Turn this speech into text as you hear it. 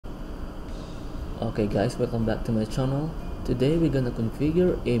Okay guys, welcome back to my channel. Today we're gonna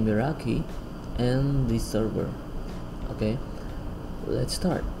configure a Meraki and the server. Okay, let's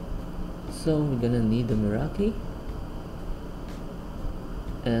start. So we're gonna need the Meraki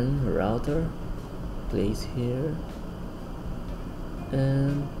and router, place here,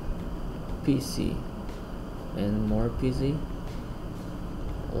 and PC and more PC,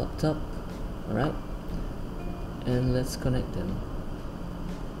 laptop. Alright, and let's connect them.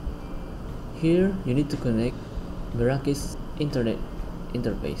 Here you need to connect Meraki's internet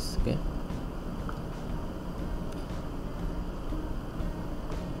interface. Okay,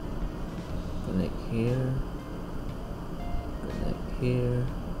 connect here,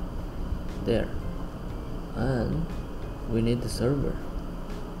 there, and we need the server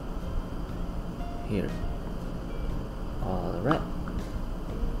here. Alright,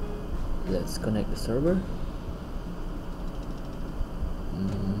 let's connect the server.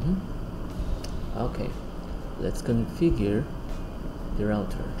 Okay, let's configure the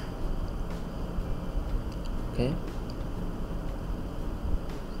router. Okay,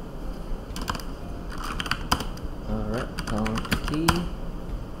 alright, T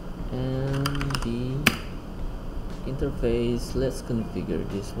and the interface. Let's configure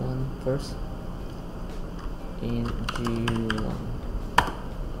this one first in G1.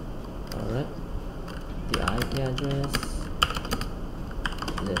 Alright, the IP address,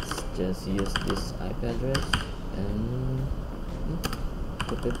 let's just use this IP address and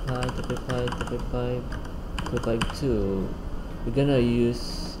 255.255.2. We're gonna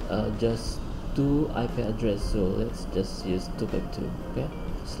use just two IP address, so let's just use 252. Okay,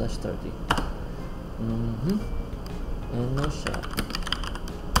 /30. And no shot.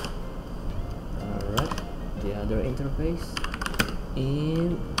 Alright, the other interface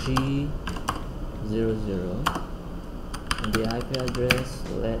in G00. The IP address,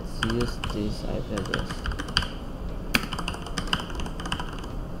 let's use this IP address,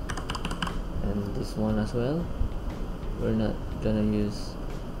 and this one as well. We're not gonna use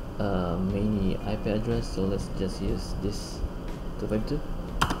many IP address, so let's just use this 252.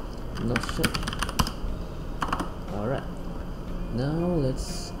 No shit. Alright, now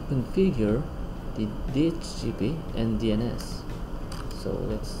let's configure the DHCP and DNS. So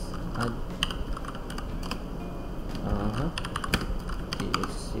let's add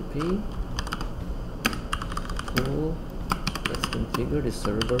DHCP. Cool. Let's configure the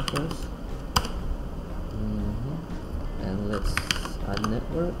server first. And let's add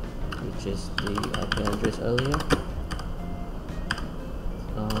network, which is the IP address earlier.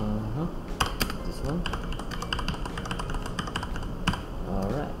 This one.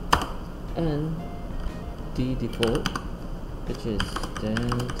 Alright. And the default, which is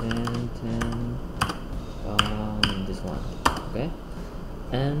 10.10.10. This one. Okay,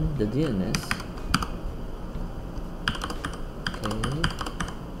 and the DNS. Okay,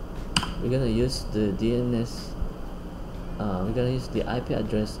 we're gonna use the DNS. We're gonna use the IP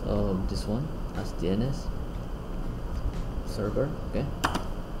address of this one as DNS server. Okay,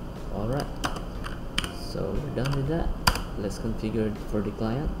 all right, so we're done with that. Let's configure it for the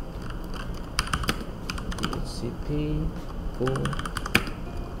client. DHCP full,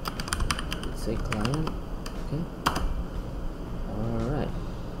 let's say client. Okay, alright,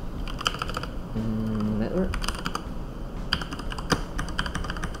 network,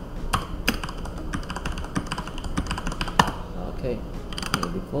 okay, the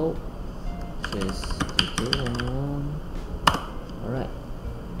default, which is 221. Alright,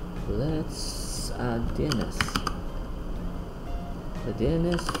 let's add DNS. The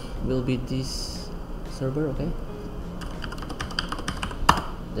DNS will be this server. Okay,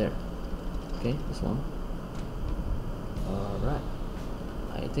 there. Okay, this one. Alright,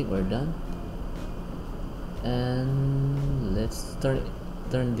 I think we're done, and let's turn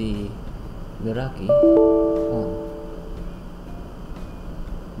the Meraki on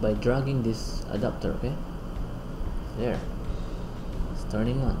by dragging this adapter. Okay, there, it's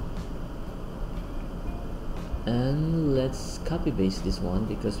turning on. And let's copy paste this one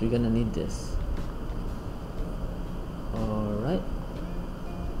because we're gonna need this. Alright,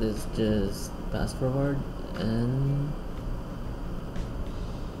 let's just pass forward and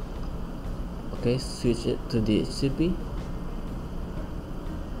okay, switch it to the DHCP.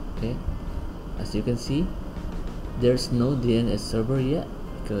 Okay, as you can see, there's no DNS server yet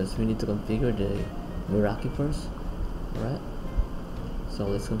because we need to configure the Meraki first. Alright, so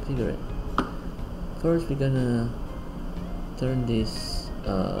let's configure it. First, we're gonna turn this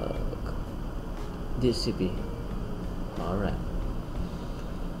DHCP. Alright,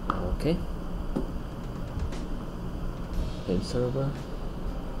 okay, web server.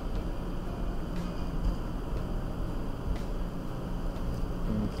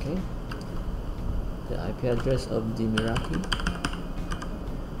 IP address of the Meraki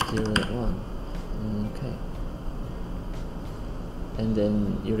 0.1. Okay, and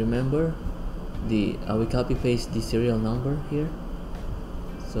then you remember the we copy paste the serial number here,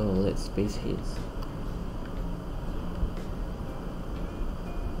 so let's paste his.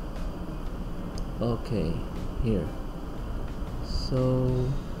 Okay, here, so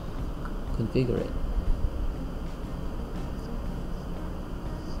configure it.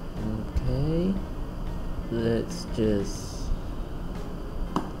 Okay, let's just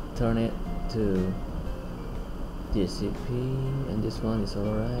turn it to DHCP, and this one is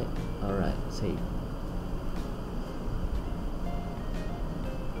alright. Alright, save.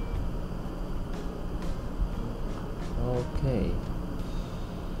 Okay,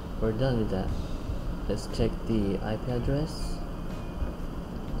 we're done with that. Let's check the IP address.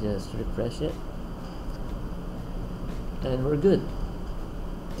 Just refresh it, and we're good.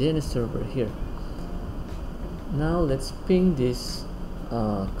 DNS server here. Now let's ping this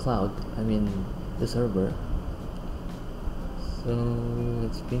cloud, I mean the server. So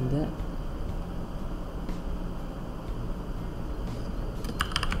let's ping that.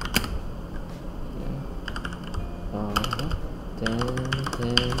 Okay.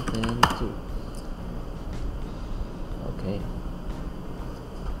 10, 2. Okay.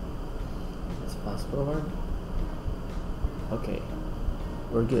 Let's fast forward. Okay.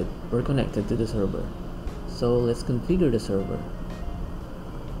 We're good. We're connected to the server. So let's configure the server.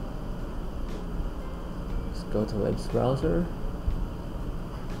 Let's go to web browser.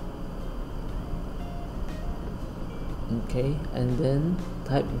 Okay, and then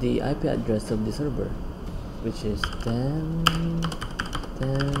type the IP address of the server, which is 10,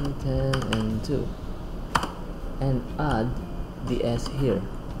 10, 10, and 2. And add the S here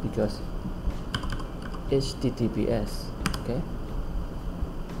because HTTPS. Okay.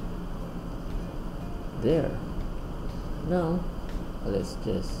 There. Now let's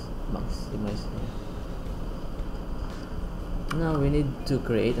just maximize here. Now we need to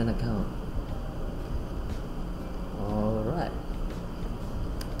create an account. Alright,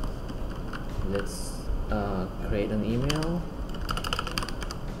 let's create an email.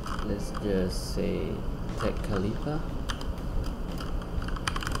 Let's just say Tech Khalifa.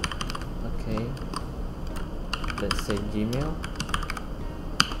 Okay, let's say Gmail.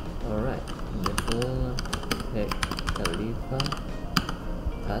 Alright, the full Tech Khalifa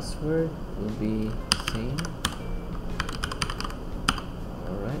password will be same.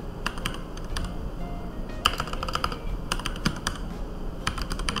 Alright,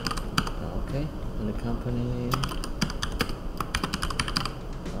 okay, and the company name.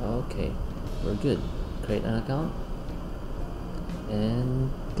 Okay, we're good. Create an account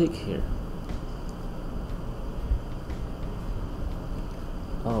and click here.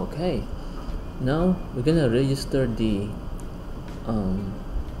 Okay, now we're gonna register the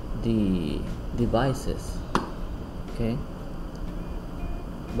devices. Okay,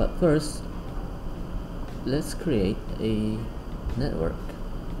 but first let's create a network.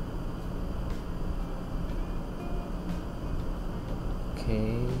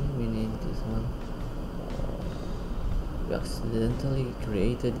 Okay, we need this one. We accidentally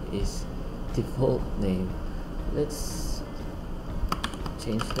created its default name. Let's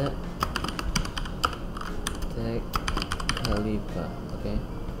change that. Tech Khalifa. Okay,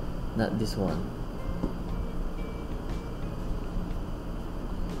 not this one.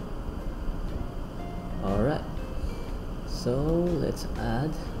 Alright, so let's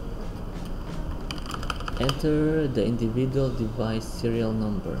add, enter the individual device serial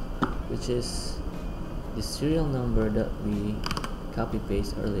number, which is the serial number that we copy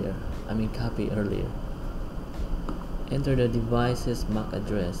earlier. Enter the device's MAC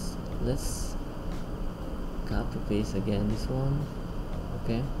address. Let's copy paste again this one.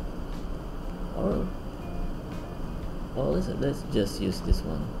 Okay, or let's just use this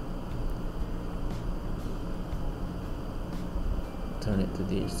one. Turn it to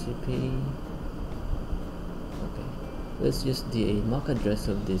DHCP. Okay, let's use the MAC address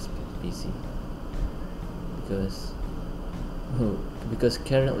of this PC because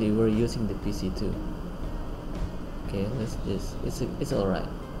currently we're using the PC too. Okay, let's just it's alright.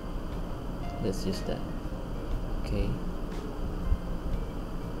 Let's use that. Okay,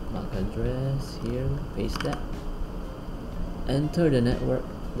 MAC address here, paste that. Enter the network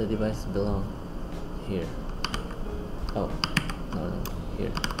the device belong here. Oh, no,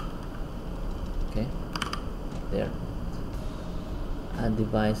 here. Okay, there. Add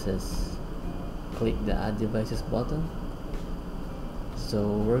devices. Click the add devices button. So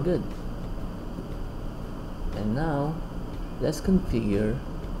we're good. And now let's configure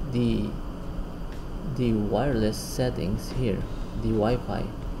the the wireless settings here, the Wi-Fi.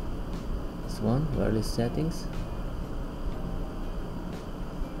 This one, wireless settings,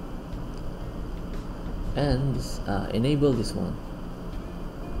 and enable this one,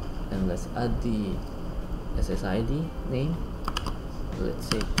 and let's add the SSID name. Let's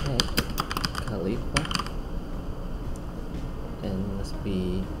say Tech Khalifa, and must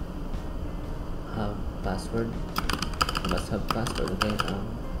have password. Must have password. Okay.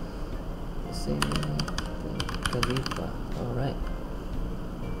 Say Khalifa. All right.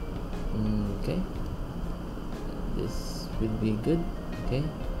 Okay. This will be good. Okay.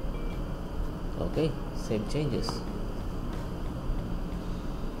 Okay. Save changes.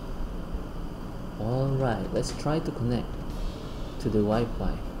 All right. Let's try to connect to the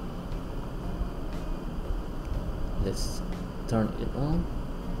Wi-Fi. Let's turn it on.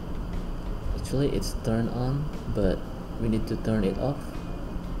 Actually it's turned on, but we need to turn it off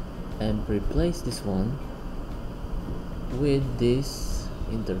and replace this one with this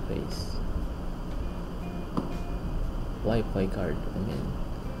interface, Wi-Fi card, I mean,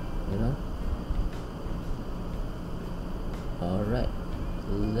 you know. Alright,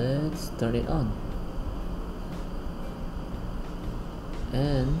 let's turn it on.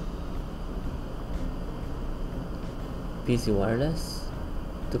 And PC wireless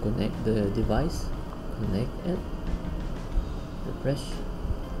to connect the device. Connect it. Refresh.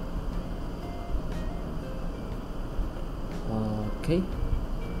 Okay.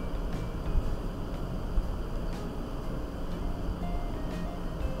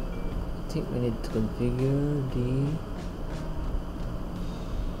 I think we need to configure the.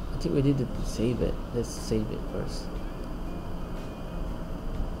 I think we need to save it. Let's save it first.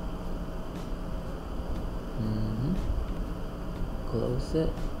 Close it.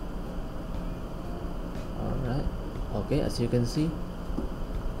 Alright. Okay, as you can see,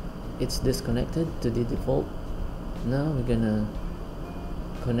 it's disconnected to the default. Now we're gonna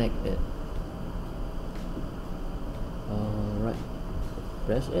connect it. Alright.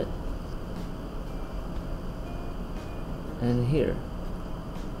 Press it. And here,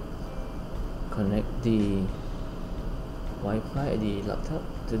 connect the Wi-Fi, the laptop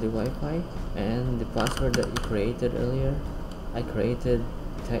to the Wi-Fi, and the password that you created earlier. I created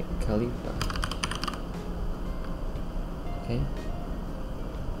Tech Khalifa. Okay,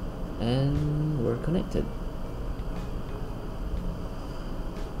 and we're connected.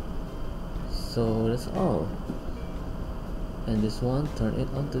 So that's all. And this one, turn it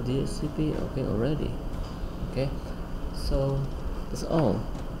on to DHCP. Okay, already. Okay, so that's all.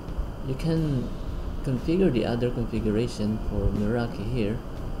 You can configure the other configuration for Meraki here,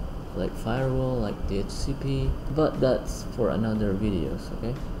 like firewall, like DHCP, but that's for another videos.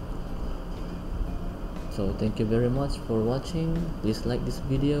 Okay, so thank you very much for watching. Please like this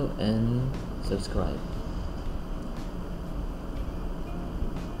video and subscribe.